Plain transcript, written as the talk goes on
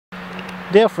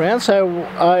Dear friends,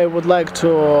 I would like to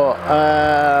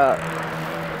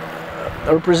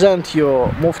represent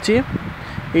you, Mufti.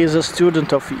 He is a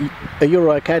student of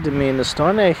Euro Academy in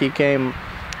Estonia. He came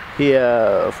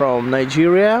here from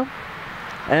Nigeria,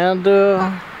 and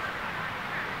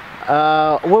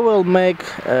we will make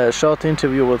a short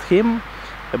interview with him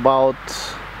about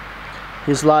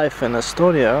his life in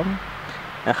Estonia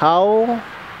and how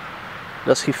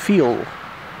does he feel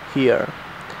here.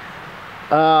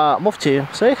 Mufti,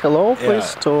 say hello,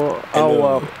 please, to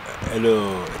our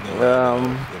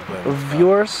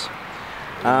viewers.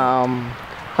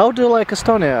 How do you like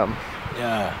Estonia?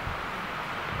 Yeah,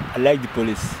 I like the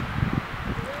police.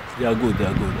 They are good.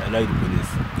 I like the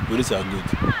police. The police are good.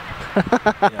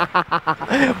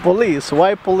 Yeah. Police?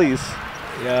 Why police?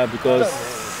 Yeah, because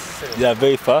they are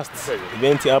very fast. If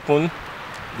anything happens,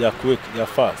 they are quick. They are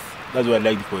fast. That's why I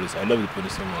like the police. I love the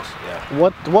police so much. Yeah.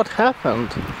 What happened?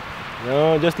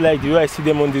 No, just like the way I see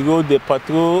them on the road, they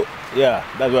patrol. Yeah,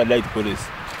 that's why I like the police.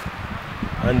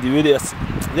 And the way they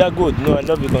are good. No, I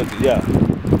love the country. Yeah.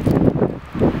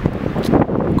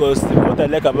 Because what I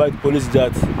like about the police is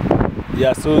that they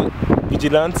are so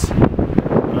vigilant,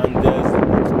 and there's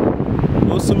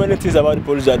so many things about the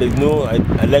police that they know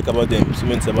I like about them. So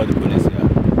many things about the police. Yeah.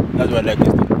 That's why I like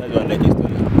Estonia. That's why I like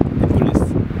Estonia. The police.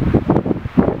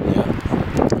 Yeah.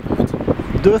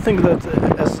 Do you think that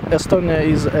Estonia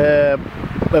is a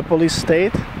police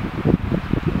state?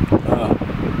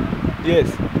 Yes.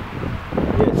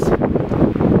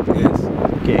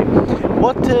 Okay.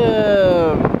 What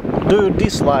do you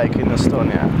dislike in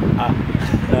Estonia?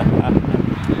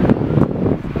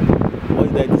 What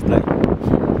did I dislike?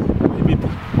 The people.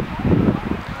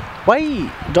 Why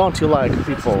don't you like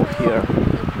people here?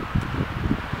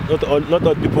 Not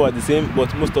all people are the same,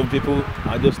 but most of people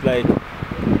are just like,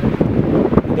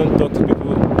 they don't talk to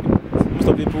people. Most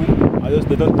of people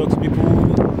they don't talk to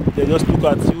people. They just look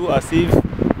at you as if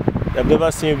they've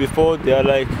never seen you before. They are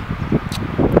like,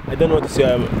 I don't know what to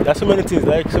say. There's so many things,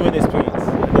 like so many experiences.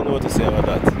 I don't know what to say about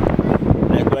that.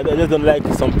 Like, I just don't like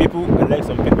some people. I like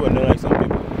some people. I don't like some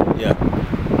people. Yeah.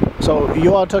 So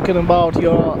you are talking about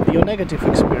your negative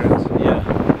experience. Yeah.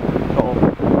 Oh.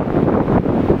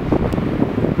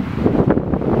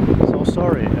 So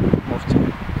sorry, Mufti.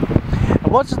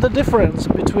 What's the difference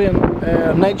between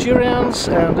Nigerians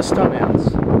and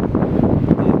Estonians?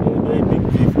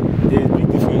 There's big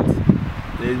difference.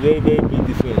 There's very big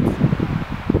difference.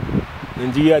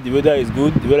 Nigeria, the weather is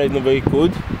good. The weather is not very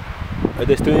cold. But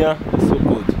Estonia is so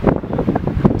cold.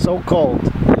 So cold.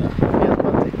 Yeah. Yes,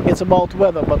 but it's about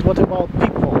weather. But what about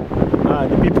people?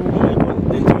 The people, like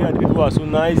Nigeria, the people are so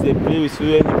nice. They play with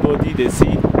anybody they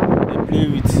see. They play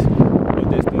with. But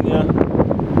Estonia,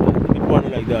 the people are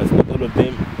not like that. Not all of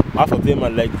them. Half of them are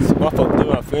like. Half of them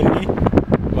are friendly.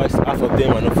 Whilst half of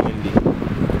them are not friendly.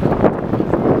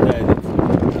 That is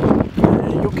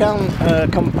it. You can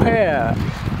compare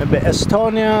maybe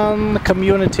Estonian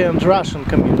community and Russian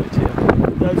community.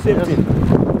 Yeah, the same thing.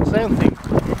 Same thing.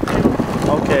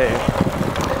 Okay.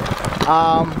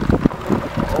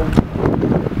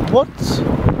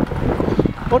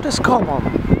 What is common?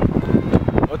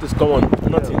 What is common?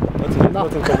 Nothing.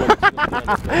 Nothing common.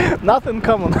 Nothing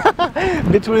common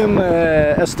between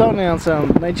Estonians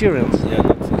and Nigerians. Yeah,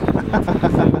 nothing.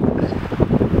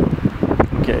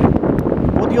 Okay.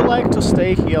 Would you like to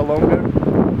stay here longer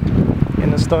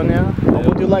in Estonia? Or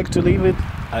would you like to leave it?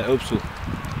 I hope so.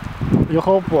 You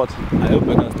hope what? I hope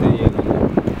I can stay here longer.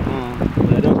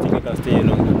 But I don't think I can stay here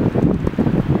longer.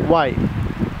 Why?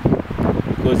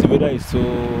 Because the weather is so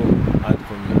hard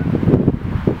for me.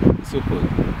 It's so cold.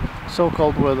 So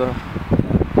cold weather.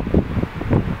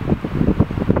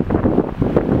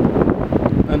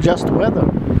 And just weather?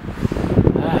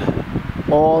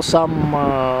 Or some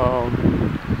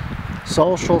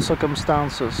social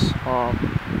circumstances or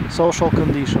social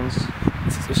conditions?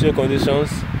 Social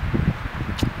conditions.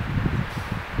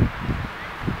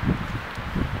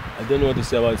 I don't know what to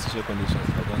say about social conditions.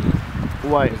 I don't know.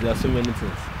 Why? Because there are so many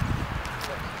things.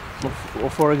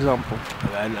 For example?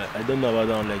 I don't know about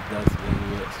that like that.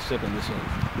 Social conditions.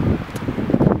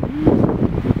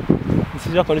 The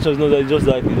social conditions, no, it's just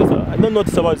that. I don't know what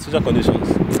to say about the social conditions.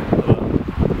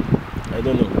 I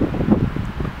don't know.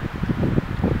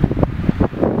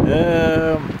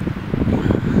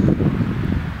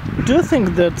 Do you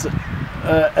think that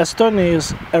Estonia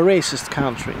is a racist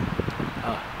country?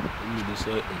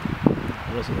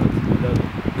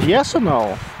 Yes or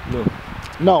no? No.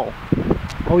 No.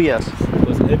 Oh yes.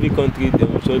 Because every country there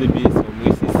will surely be some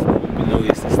racist, there will be no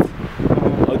racist.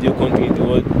 All the country in the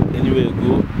world, anywhere you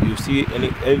go, you see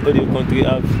every country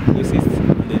have racists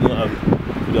and they don't have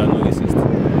people that are not racist.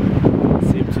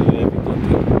 Same to every country.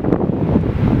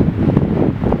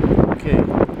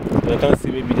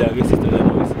 maybe they are racist or they are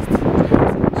not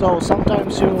racist. So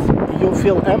sometimes you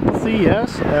feel empathy,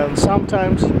 yes, and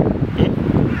sometimes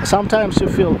you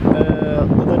feel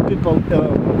that people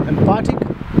empathic,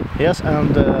 yes,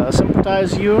 and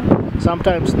sympathize you.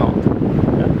 Sometimes not.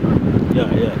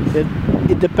 Yeah, yeah.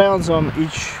 It depends on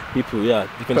each People, yeah,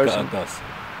 different person. characters.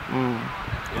 Mm.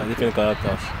 Yeah, different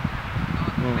characters.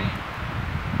 Mm.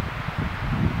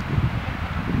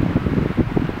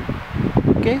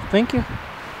 Okay, thank you.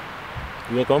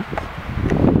 You welcome.